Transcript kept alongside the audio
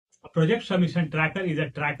A project submission tracker is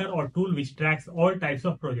a tracker or tool which tracks all types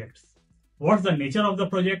of projects. What's the nature of the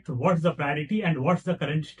project, what's the priority, and what's the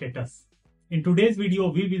current status? In today's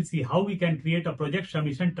video, we will see how we can create a project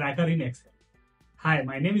submission tracker in Excel. Hi,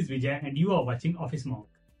 my name is Vijay and you are watching Office Monk.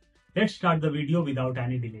 Let's start the video without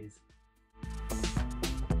any delays.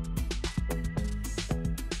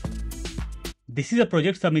 This is a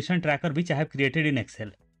project submission tracker which I have created in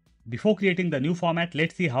Excel. Before creating the new format,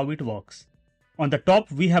 let's see how it works. On the top,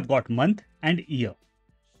 we have got month and year.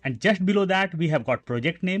 And just below that, we have got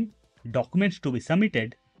project name, documents to be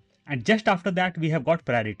submitted, and just after that, we have got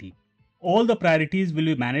priority. All the priorities will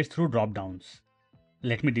be managed through drop downs.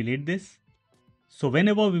 Let me delete this. So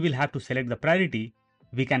whenever we will have to select the priority,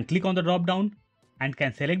 we can click on the drop down and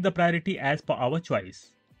can select the priority as per our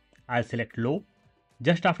choice. I'll select low.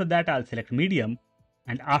 Just after that, I'll select medium,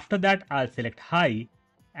 and after that, I'll select high.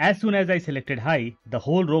 As soon as I selected high, the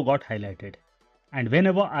whole row got highlighted. And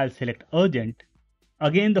whenever I'll select urgent,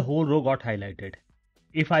 again the whole row got highlighted.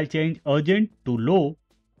 If I'll change urgent to low,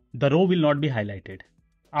 the row will not be highlighted.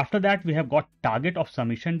 After that, we have got target of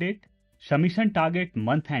submission date, submission target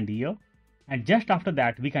month and year, and just after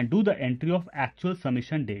that, we can do the entry of actual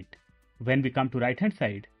submission date. When we come to right hand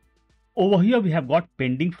side, over here we have got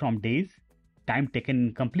pending from days, time taken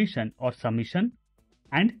in completion or submission,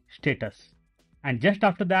 and status. And just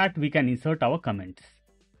after that, we can insert our comments.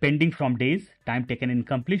 Pending from days, time taken in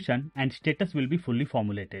completion, and status will be fully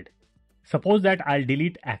formulated. Suppose that I'll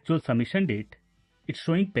delete actual submission date, it's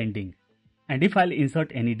showing pending. And if I'll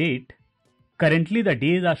insert any date, currently the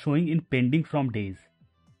days are showing in pending from days.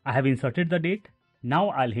 I have inserted the date, now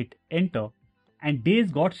I'll hit enter, and days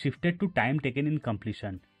got shifted to time taken in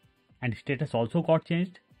completion. And status also got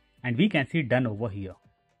changed, and we can see done over here.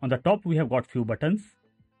 On the top we have got few buttons,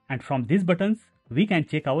 and from these buttons we can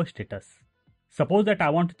check our status. Suppose that I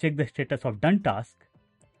want to check the status of done task,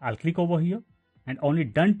 I'll click over here and only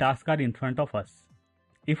done tasks are in front of us.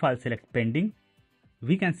 If I'll select pending,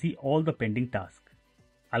 we can see all the pending tasks.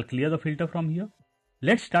 I'll clear the filter from here.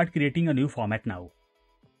 Let's start creating a new format now.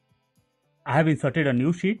 I have inserted a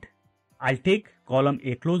new sheet. I'll take column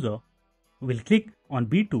A closer, we'll click on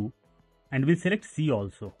B2 and we'll select C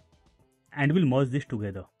also and we'll merge this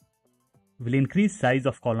together. We'll increase size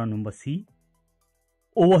of column number C.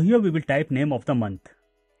 Over here we will type name of the month.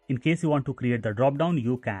 In case you want to create the drop down,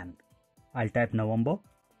 you can. I'll type November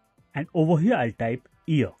and over here I'll type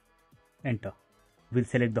year. Enter. We'll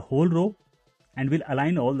select the whole row and we'll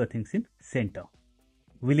align all the things in center.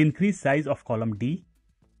 We'll increase size of column D.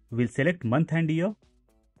 We'll select month and year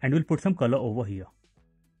and we'll put some color over here.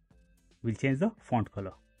 We'll change the font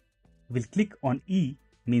color. We'll click on E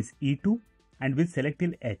means E2 and we'll select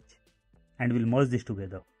till H and we'll merge this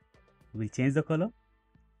together. We'll change the color.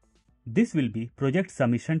 This will be project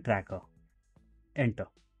submission tracker. Enter.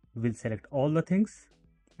 We'll select all the things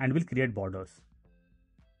and we'll create borders.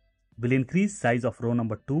 We'll increase size of row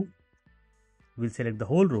number 2. We'll select the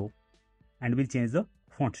whole row and we'll change the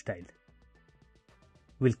font style.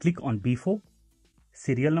 We'll click on B4,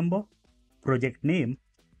 serial number, project name,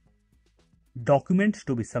 documents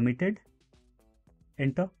to be submitted.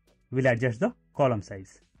 Enter. We'll adjust the column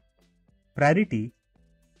size. Priority,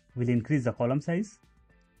 we'll increase the column size.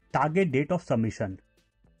 Target date of submission.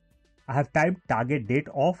 I have typed target date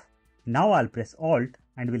of. Now I'll press Alt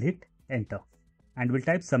and we'll hit enter. And we'll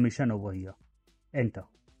type submission over here. Enter.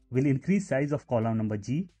 We'll increase size of column number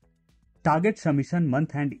G. Target submission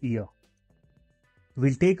month and year.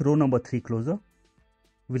 We'll take row number 3 closer.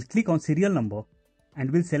 We'll click on serial number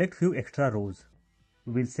and we'll select few extra rows.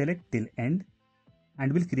 We'll select till end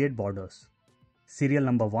and we'll create borders. Serial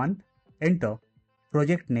number 1. Enter.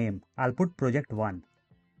 Project name. I'll put project 1.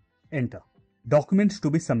 Enter. Documents to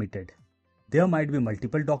be submitted. There might be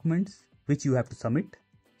multiple documents which you have to submit.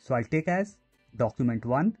 So I'll take as document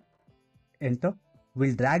 1. Enter.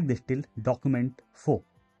 We'll drag this till document 4.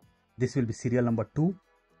 This will be serial number 2.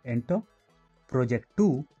 Enter. Project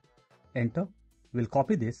 2. Enter. We'll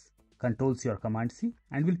copy this. Ctrl-C or Command-C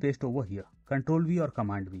and we'll paste over here. Ctrl-V or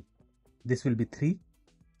Command-V. This will be 3.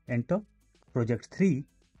 Enter. Project 3.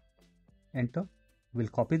 Enter. We'll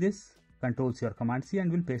copy this. Ctrl-C or Command-C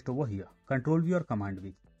and we'll paste over here. Ctrl-V or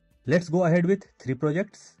Command-V. Let's go ahead with 3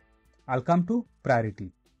 projects. I'll come to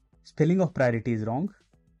priority. Spelling of priority is wrong.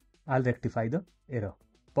 I'll rectify the error.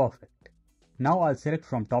 Perfect. Now I'll select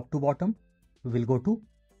from top to bottom. We'll go to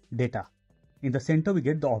data. In the center we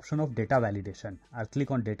get the option of data validation. I'll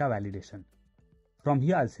click on data validation. From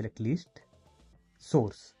here I'll select list.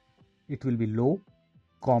 Source. It will be low,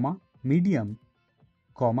 comma, medium,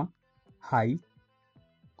 comma, high,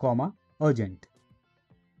 comma, urgent.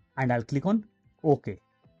 And I'll click on OK.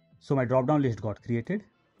 So my drop down list got created.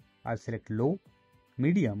 I'll select low,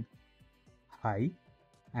 medium, high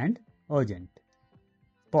and urgent.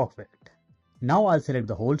 Perfect. Now I'll select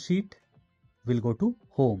the whole sheet. We'll go to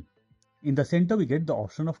home. In the center we get the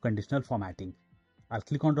option of conditional formatting. I'll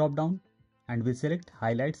click on drop down and we'll select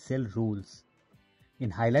highlight cell rules.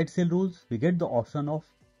 In highlight cell rules we get the option of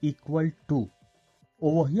equal to.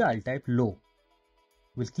 Over here I'll type low.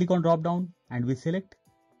 We'll click on drop down and we'll select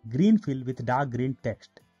green fill with dark green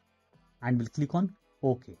text and we'll click on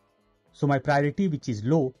OK. So my priority, which is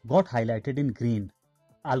low, got highlighted in green.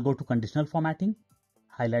 I'll go to conditional formatting,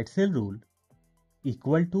 highlight cell rule,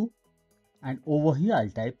 equal to, and over here I'll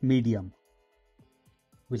type medium.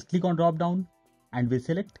 We'll click on drop down and we'll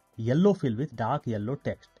select yellow fill with dark yellow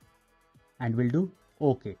text and we'll do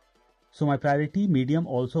OK. So my priority medium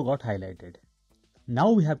also got highlighted.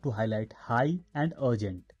 Now we have to highlight high and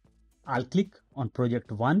urgent. I'll click on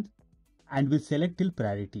project 1 and we'll select till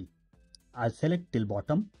priority. I'll select till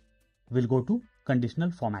bottom. We'll go to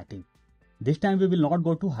conditional formatting. This time we will not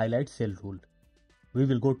go to highlight cell rule. We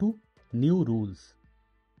will go to new rules.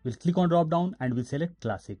 We'll click on drop down and we'll select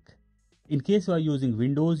classic. In case you are using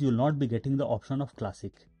Windows, you will not be getting the option of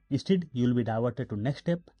classic. Instead, you will be diverted to next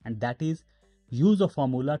step, and that is use a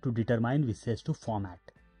formula to determine which cells to format.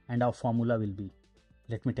 And our formula will be,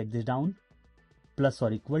 let me take this down, plus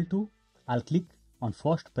or equal to, I'll click on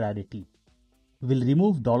first priority. We'll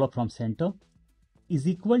remove dollar from center is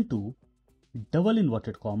equal to double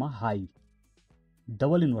inverted comma high,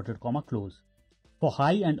 double inverted comma close. For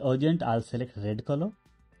high and urgent, I'll select red color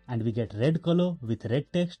and we get red color with red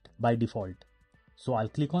text by default. So I'll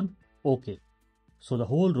click on OK. So the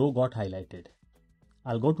whole row got highlighted.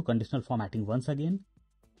 I'll go to conditional formatting once again.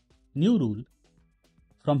 New rule.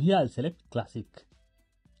 From here I'll select classic.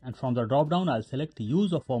 And from the drop down I'll select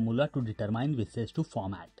use a formula to determine which cells to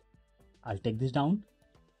format. I'll take this down.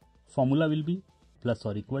 Formula will be plus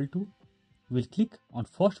or equal to. We'll click on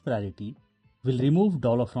first priority. We'll remove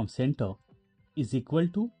dollar from center is equal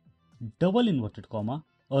to double inverted comma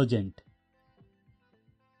urgent,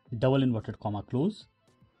 double inverted comma close,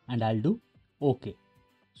 and I'll do OK.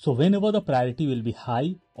 So whenever the priority will be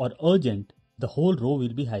high or urgent, the whole row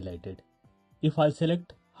will be highlighted. If I'll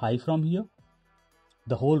select high from here,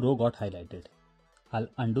 the whole row got highlighted. I'll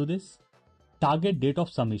undo this. Target date of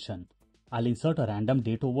submission. I'll insert a random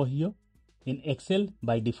date over here. In Excel,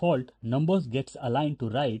 by default, numbers gets aligned to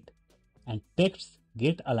right and texts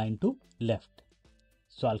get aligned to left.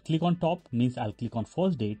 So I'll click on top, means I'll click on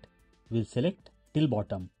first date. We'll select till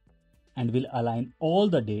bottom and we'll align all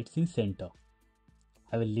the dates in center.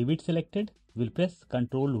 I will leave it selected. We'll press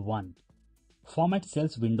Ctrl 1. Format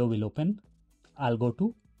cells window will open. I'll go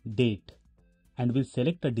to date and we'll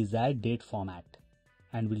select a desired date format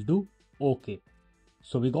and we'll do OK.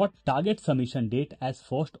 So we got target submission date as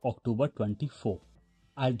 1st October 24.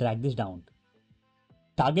 I'll drag this down.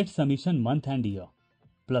 Target submission month and year,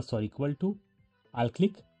 plus or equal to. I'll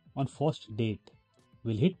click on first date.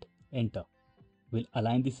 We'll hit enter. We'll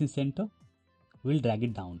align this in center. We'll drag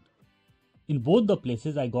it down. In both the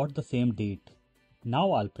places I got the same date.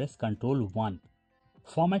 Now I'll press Ctrl 1.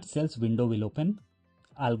 Format cells window will open.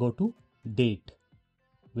 I'll go to date.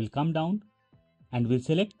 We'll come down and we'll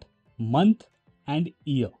select month and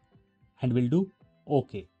year and we'll do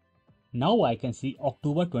OK. Now I can see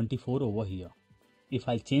October 24 over here. If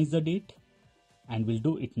I'll change the date and we'll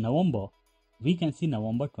do it November, we can see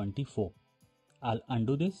November 24. I'll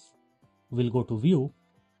undo this. We'll go to view.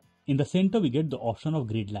 In the center we get the option of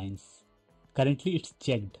grid lines. Currently it's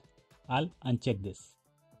checked. I'll uncheck this.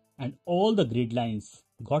 And all the grid lines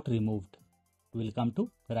got removed. We'll come to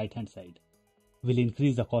right hand side. We'll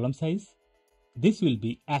increase the column size. This will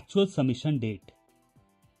be actual submission date.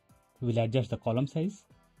 We'll adjust the column size.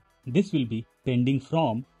 This will be pending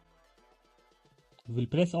from. We'll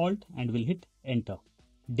press Alt and we'll hit enter.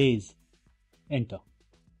 Days. Enter.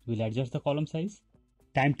 We'll adjust the column size.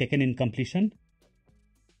 Time taken in completion.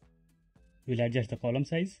 We'll adjust the column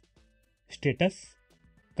size. Status.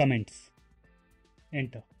 Comments.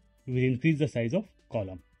 Enter. We'll increase the size of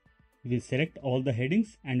column. We'll select all the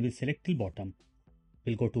headings and we'll select till bottom.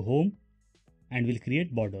 We'll go to home and we'll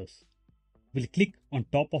create borders. We'll click on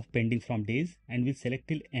top of pending from days and we'll select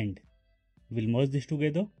till end. We'll merge this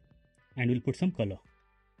together and we'll put some color.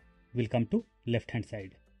 We'll come to left hand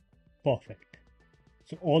side. Perfect.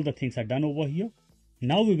 So all the things are done over here.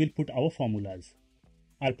 Now we will put our formulas.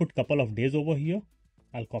 I'll put couple of days over here.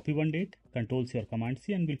 I'll copy one date, Ctrl C or Command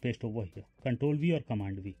C and we'll paste over here. Ctrl V or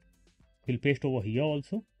Command V. We'll paste over here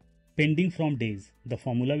also. Pending from days, the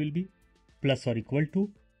formula will be plus or equal to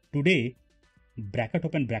today, bracket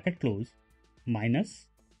open bracket close, minus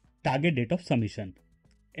target date of submission.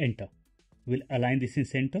 Enter. We'll align this in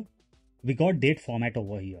center. We got date format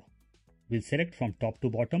over here. We'll select from top to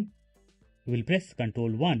bottom. We'll press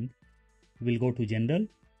Ctrl 1. We'll go to General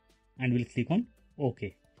and we'll click on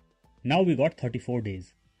OK. Now we got 34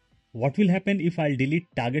 days. What will happen if I'll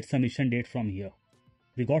delete target submission date from here?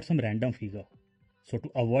 We got some random figure. So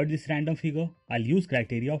to avoid this random figure, I'll use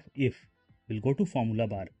criteria of if. We'll go to formula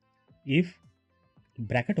bar. If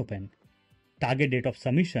bracket open target date of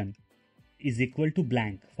submission is equal to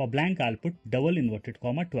blank. For blank, I'll put double inverted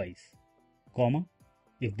comma twice, comma.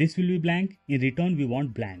 If this will be blank, in return we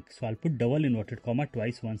want blank. So I'll put double inverted comma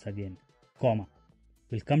twice once again, comma.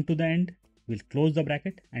 We'll come to the end, we'll close the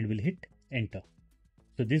bracket and we'll hit enter.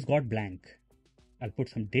 So this got blank. I'll put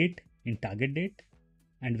some date in target date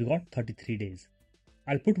and we got 33 days.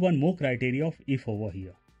 I'll put one more criteria of if over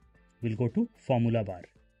here. We'll go to formula bar.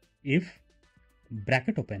 If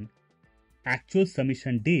bracket open actual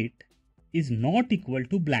submission date is not equal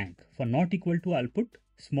to blank. For not equal to, I'll put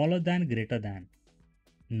smaller than, greater than.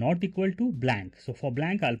 Not equal to blank. So for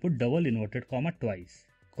blank, I'll put double inverted comma twice,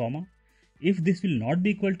 comma. If this will not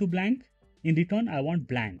be equal to blank, in return I want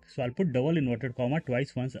blank. So I'll put double inverted comma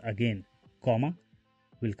twice once again, comma.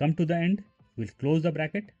 We'll come to the end, we'll close the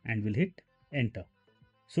bracket and we'll hit enter.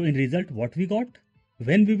 So in result, what we got?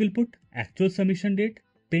 When we will put actual submission date,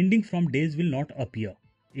 pending from days will not appear.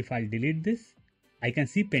 If I'll delete this, I can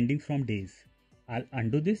see pending from days. I'll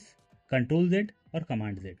undo this, Ctrl Z or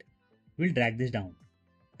Command Z. We'll drag this down.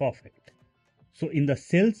 Perfect. So in the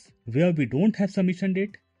cells where we don't have submission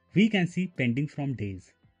date, we can see pending from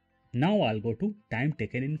days. Now I'll go to time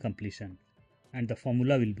taken in completion and the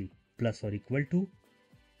formula will be plus or equal to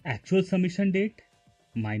actual submission date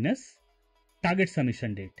minus target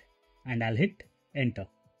submission date and I'll hit enter.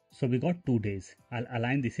 So we got 2 days. I'll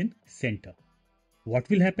align this in center. What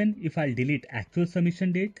will happen if I'll delete actual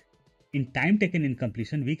submission date? In time taken in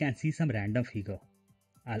completion, we can see some random figure.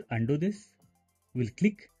 I'll undo this. We'll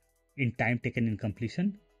click in time taken in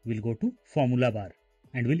completion. We'll go to formula bar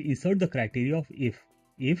and we'll insert the criteria of if.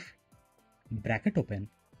 If bracket open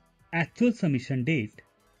actual submission date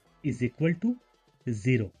is equal to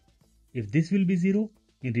 0. If this will be 0,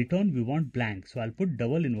 in return we want blank. So I'll put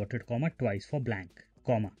double inverted comma twice for blank,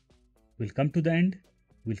 comma. We'll come to the end.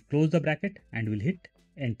 We'll close the bracket and we'll hit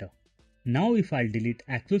enter. Now if I'll delete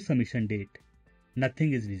actual submission date,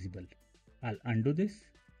 nothing is visible. I'll undo this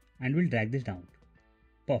and we'll drag this down.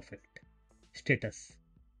 Perfect. Status.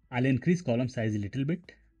 I'll increase column size a little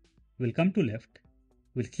bit. We'll come to left.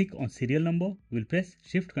 We'll click on serial number. We'll press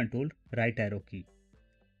Shift Ctrl right arrow key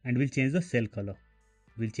and we'll change the cell color.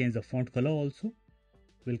 We'll change the font color also.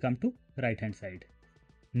 We'll come to right hand side.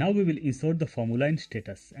 Now we will insert the formula in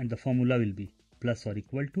status and the formula will be plus or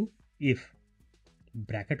equal to if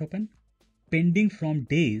bracket open pending from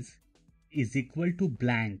days is equal to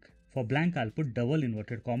blank. For blank, I'll put double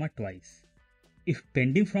inverted comma twice. If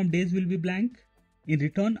pending from days will be blank, in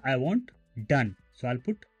return I want done. So I'll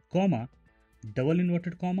put comma, double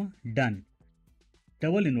inverted comma, done,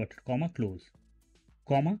 double inverted comma, close,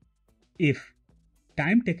 comma. If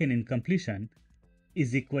time taken in completion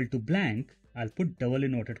is equal to blank, I'll put double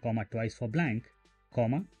inverted comma twice for blank,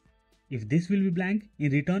 comma. If this will be blank,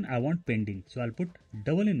 in return I want pending. So I'll put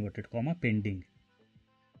double inverted comma pending,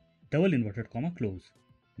 double inverted comma close,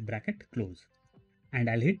 bracket close, and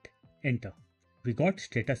I'll hit enter. We got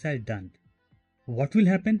status as done. What will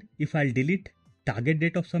happen if I'll delete target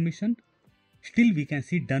date of submission? Still we can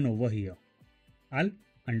see done over here. I'll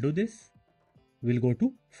undo this. We'll go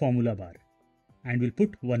to formula bar and we'll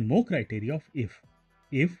put one more criteria of if.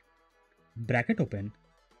 If bracket open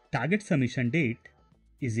target submission date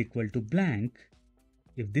is equal to blank.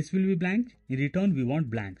 If this will be blank, in return we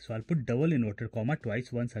want blank. So I'll put double inverted comma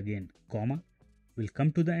twice once again, comma. We'll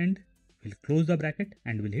come to the end. We'll close the bracket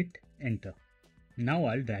and we'll hit enter. Now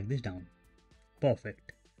I'll drag this down.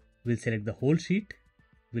 Perfect. We'll select the whole sheet.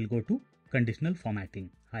 We'll go to conditional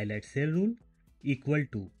formatting, highlight cell rule, equal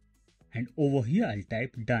to, and over here I'll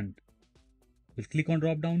type done. We'll click on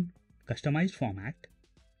drop down, customized format,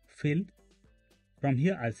 fill. From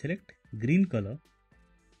here I'll select green color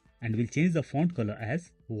and we'll change the font color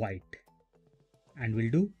as white and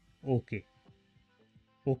we'll do OK.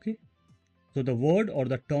 OK. So the word or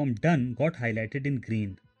the term done got highlighted in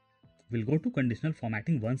green. We'll go to conditional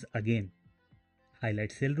formatting once again.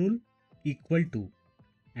 Highlight cell rule, equal to,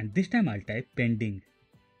 and this time I'll type pending.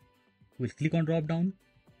 We'll click on drop down,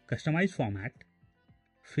 customize format,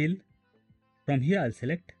 fill. From here I'll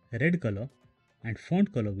select red color and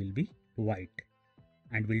font color will be white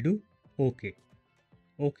and we'll do OK.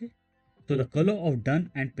 OK. So the color of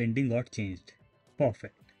done and pending got changed.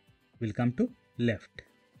 Perfect. We'll come to left.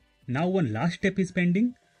 Now one last step is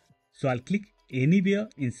pending. So I'll click anywhere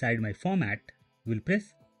inside my format, will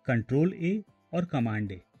press Ctrl A or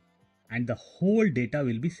Command A, and the whole data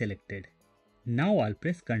will be selected. Now I'll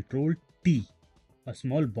press Ctrl T. A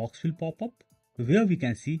small box will pop up where we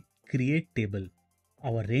can see Create Table.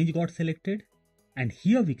 Our range got selected, and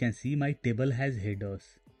here we can see my table has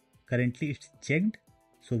headers. Currently it's checked,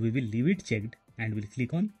 so we will leave it checked and we'll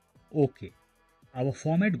click on OK. Our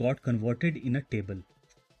format got converted in a table.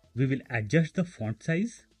 We will adjust the font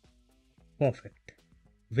size. Perfect.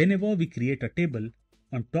 Whenever we create a table,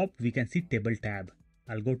 on top we can see Table tab.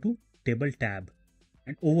 I'll go to Table tab,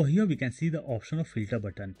 and over here we can see the option of filter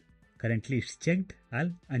button. Currently it's checked.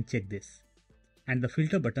 I'll uncheck this, and the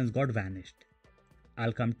filter buttons got vanished.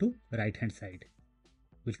 I'll come to right hand side.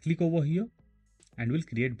 We'll click over here and we'll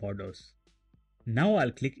create borders. Now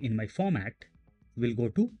I'll click in my format. We'll go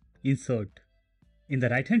to Insert. In the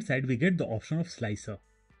right hand side we get the option of slicer.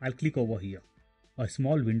 I'll click over here. A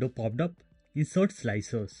small window popped up. Insert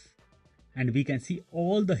slicers, and we can see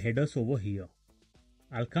all the headers over here.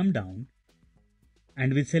 I'll come down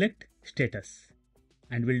and we'll select status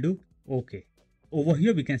and we'll do OK. Over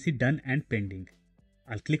here we can see done and pending.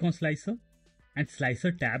 I'll click on slicer and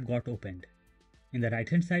slicer tab got opened. In the right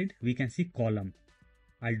hand side we can see column.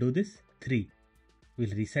 I'll do this 3. We'll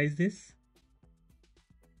resize this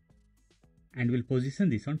and we'll position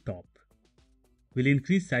this on top. We'll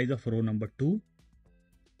increase size of row number 2.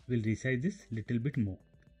 We'll resize this little bit more.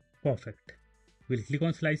 Perfect. We'll click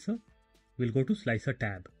on slicer. We'll go to slicer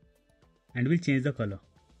tab and we'll change the color.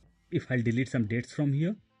 If I'll delete some dates from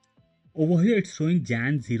here, over here it's showing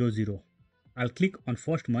Jan 00. I'll click on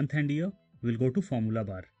first month and year. We'll go to formula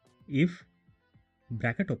bar. If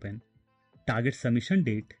bracket open target submission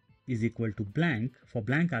date is equal to blank, for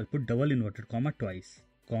blank I'll put double inverted comma twice,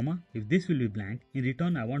 comma, if this will be blank, in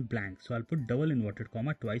return I want blank, so I'll put double inverted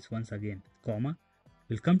comma twice once again, comma,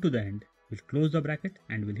 we'll come to the end, we'll close the bracket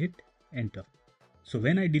and we'll hit enter. So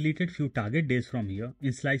when I deleted few target days from here,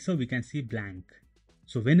 in slicer we can see blank.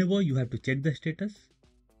 So whenever you have to check the status,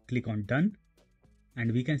 click on done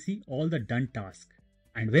and we can see all the done tasks.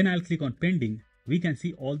 And when I'll click on pending, we can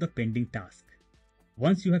see all the pending tasks.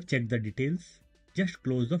 Once you have checked the details, just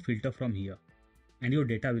close the filter from here and your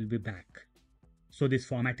data will be back. So this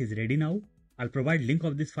format is ready now. I'll provide link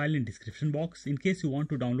of this file in description box in case you want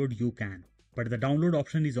to download you can. But the download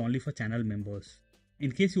option is only for channel members.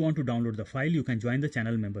 In case you want to download the file, you can join the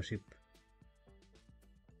channel membership.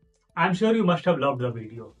 I'm sure you must have loved the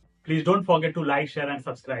video. Please don't forget to like, share and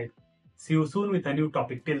subscribe. See you soon with a new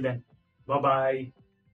topic. Till then, bye bye.